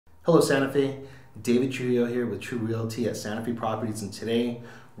Hello Santa Fe, David Trujillo here with True Realty at Santa Fe Properties, and today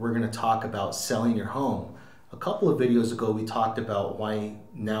we're going to talk about selling your home. A couple of videos ago we talked about why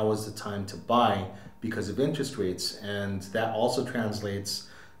now is the time to buy because of interest rates, and that also translates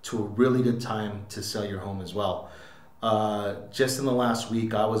to a really good time to sell your home as well. Just in the last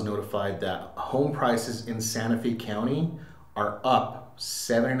week I was notified that home prices in Santa Fe County are up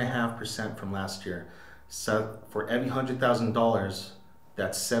 7.5% from last year. So for every $100,000,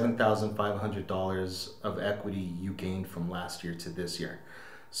 that's $7,500 of equity you gained from last year to this year.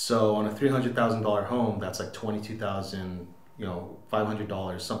 So on a $300,000 home, that's like $22,000,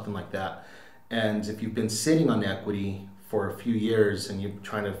 $500, something like that. And if you've been sitting on equity for a few years and you're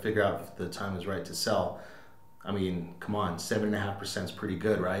trying to figure out if the time is right to sell, I mean, come on, 7.5% is pretty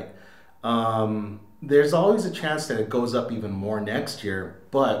good, right? There's always a chance that it goes up even more next year,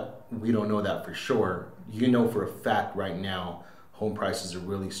 but we don't know that for sure. You know for a fact right now, home prices are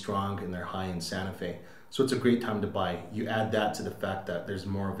really strong and they're high in Santa Fe. So it's a great time to buy. You add that to the fact that there's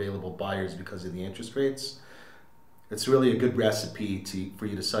more available buyers because of the interest rates. It's really a good recipe for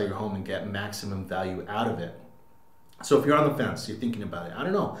you to sell your home and get maximum value out of it. So if you're on the fence, you're thinking about it, I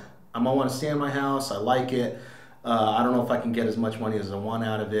don't know, I might want to stay in my house, I like it. I don't know if I can get as much money as I want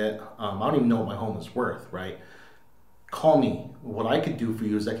out of it. I don't even know what my home is worth, right? Call me. What I could do for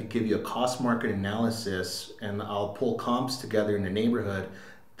you is I could give you a cost market analysis and I'll pull comps together in the neighborhood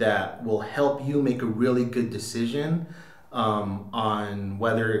that will help you make a really good decision on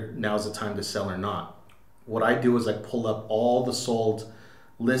whether now's the time to sell or not. What I do is I pull up all the sold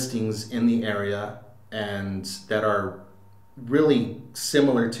listings in the area and that are really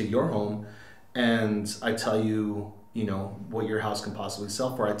similar to your home, and I tell you, what your house can possibly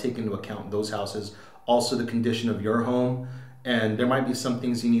sell for. I take into account those houses, also the condition of your home, and there might be some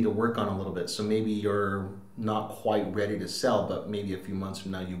things you need to work on a little bit. So maybe you're not quite ready to sell, but maybe a few months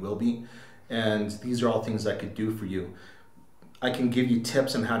from now you will be. And these are all things I could do for you. I can give you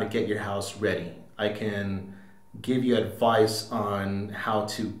tips on how to get your house ready. I can give you advice on how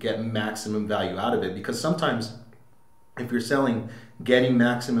to get maximum value out of it, because sometimes if you're selling, getting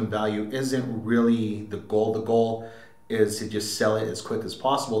maximum value isn't really the goal. The goal is to just sell it as quick as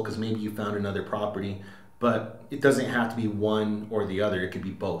possible because maybe you found another property, but it doesn't have to be one or the other. It could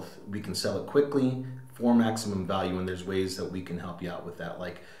be both. We can sell it quickly for maximum value, and there's ways that we can help you out with that.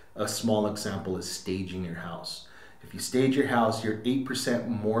 Like a small example is staging your house. If you stage your house, you're 8%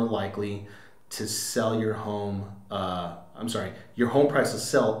 more likely to sell your home. Your home price will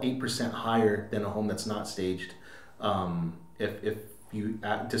sell 8% higher than a home that's not staged. If you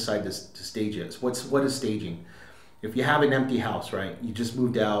decide to stage it. So what is staging? If you have an empty house, right? You just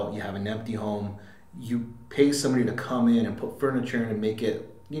moved out, you have an empty home, you pay somebody to come in and put furniture in and make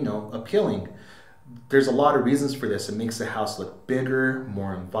it, appealing. There's a lot of reasons for this. It makes the house look bigger,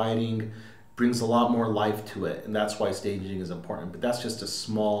 more inviting, brings a lot more life to it, and that's why staging is important. But that's just a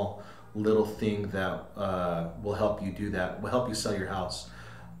small little thing that will help you do that, will help you sell your house.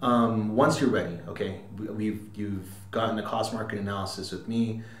 Once you're ready, okay, you've gotten a cost market analysis with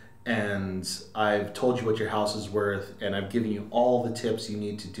me, and I've told you what your house is worth, and I've given you all the tips you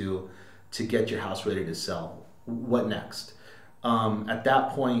need to do to get your house ready to sell. What next? At that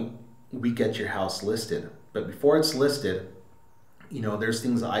point, we get your house listed. But before it's listed, there's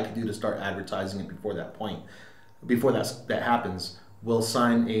things that I could do to start advertising it before that point. Before that happens, we'll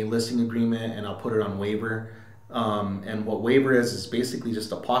sign a listing agreement and I'll put it on Waiver. And what Waiver is basically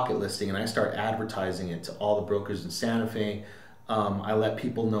just a pocket listing, and I start advertising it to all the brokers in Santa Fe. I let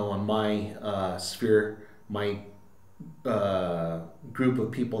people know on my sphere, my group of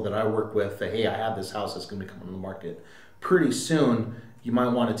people that I work with, that hey, I have this house that's going to be coming on the market pretty soon. You might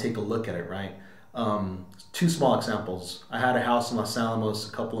want to take a look at it, right? Two small examples. I had a house in Los Alamos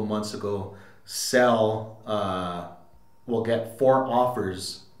a couple of months ago sell. We'll get 4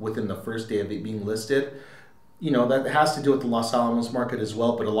 offers within the first day of it being listed. That has to do with the Los Alamos market as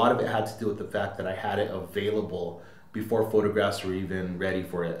well, but a lot of it had to do with the fact that I had it available before photographs were even ready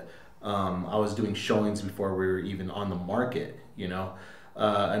for it. I was doing showings before we were even on the market,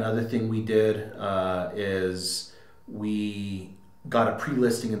 Another thing we did is we got a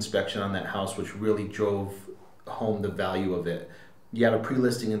pre-listing inspection on that house, which really drove home the value of it. You have a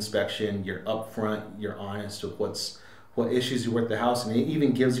pre-listing inspection, you're upfront, you're honest with what issues are with the house, and it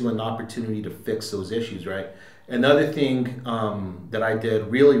even gives you an opportunity to fix those issues, right? Another thing that I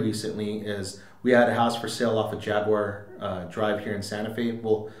did really recently is we had a house for sale off of Jaguar Drive here in Santa Fe,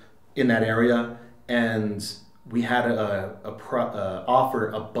 in that area, and we had a offer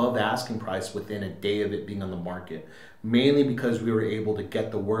above asking price within a day of it being on the market, mainly because we were able to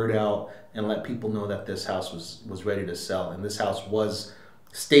get the word out and let people know that this house was ready to sell. And this house was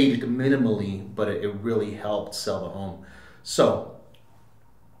staged minimally, but it really helped sell the home. So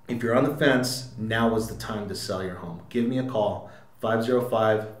if you're on the fence, now is the time to sell your home. Give me a call,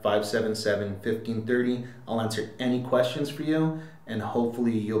 505-577-1530. I'll answer any questions for you, and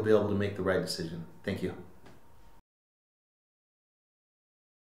hopefully you'll be able to make the right decision. Thank you.